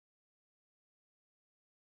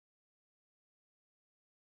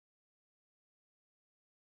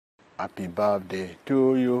Happy birthday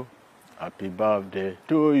to you. Happy birthday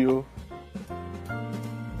to you.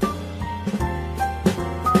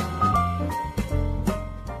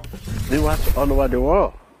 Viewers all over the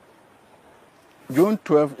world, June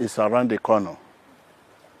 12th is around the corner.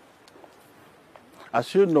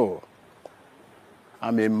 As you know,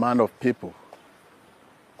 I'm a man of people.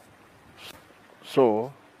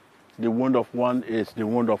 So, the wound of one is the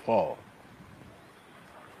wound of all.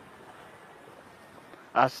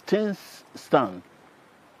 As things stand,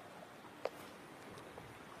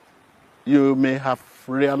 you may have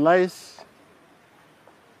realized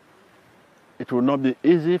it will not be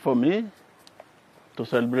easy for me to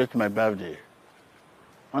celebrate my birthday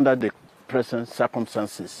under the present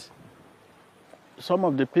circumstances. Some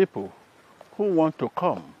of the people who want to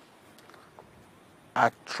come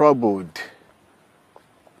are troubled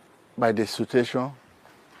by the situation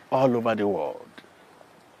all over the world.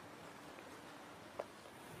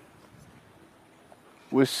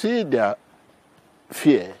 We see their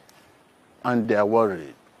fear and their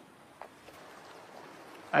worry.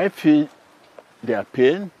 I feel their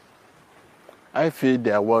pain. I feel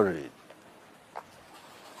their worry.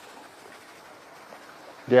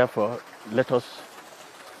 Therefore, let us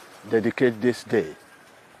dedicate this day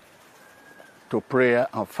to prayer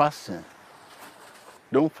and fasting.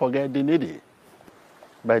 Don't forget the needy.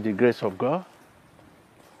 By the grace of God,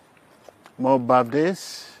 more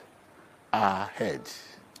birthdays are ahead.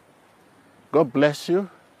 God bless you.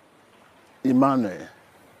 Emmanuel.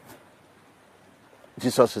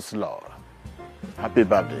 Jesus is Lord. Happy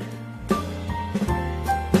birthday.